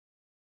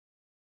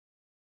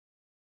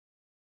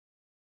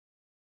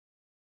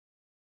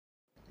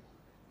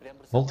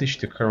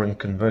Voltage-to-current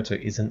converter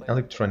is an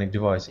electronic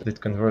device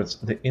that converts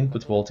the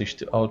input voltage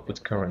to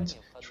output current.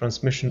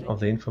 Transmission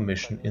of the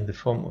information in the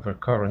form of a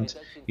current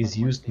is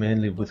used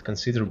mainly with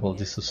considerable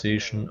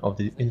dissociation of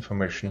the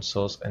information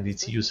source and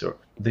its user.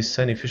 This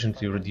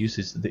significantly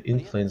reduces the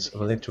influence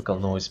of electrical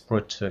noise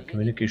brought to a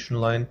communication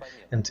line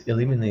and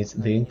eliminates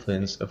the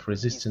influence of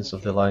resistance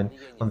of the line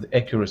on the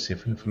accuracy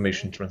of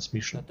information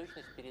transmission.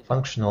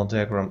 Functional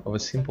diagram of a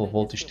simple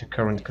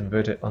voltage-to-current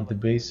converter on the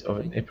base of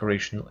an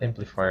operational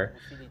amplifier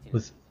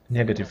with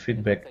negative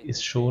feedback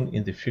is shown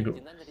in the figure.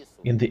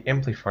 In the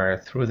amplifier,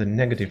 through the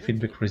negative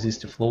feedback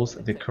resistor flows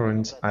the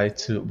current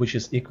I2, which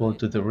is equal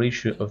to the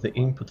ratio of the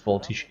input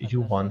voltage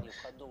U1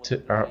 to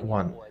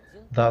R1.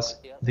 Thus,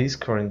 this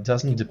current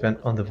doesn't depend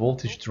on the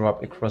voltage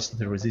drop across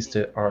the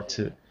resistor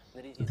R2.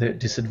 The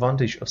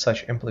disadvantage of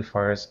such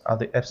amplifiers are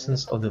the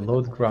absence of the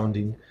load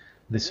grounding,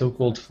 the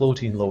so-called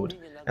floating load,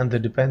 and the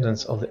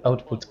dependence of the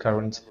output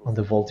current on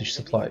the voltage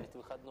supply.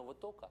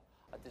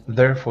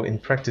 Therefore, in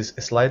practice,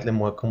 a slightly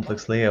more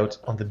complex layout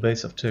on the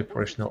base of two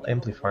operational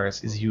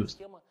amplifiers is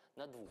used.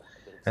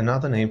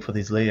 Another name for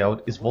this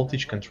layout is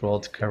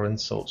voltage-controlled current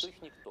source.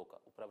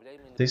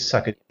 This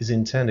circuit is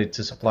intended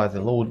to supply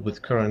the load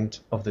with current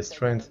of the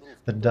strength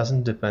that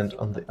doesn't depend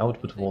on the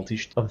output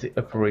voltage of the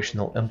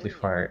operational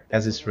amplifier,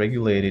 as is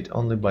regulated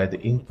only by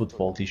the input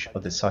voltage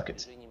of the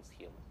circuit.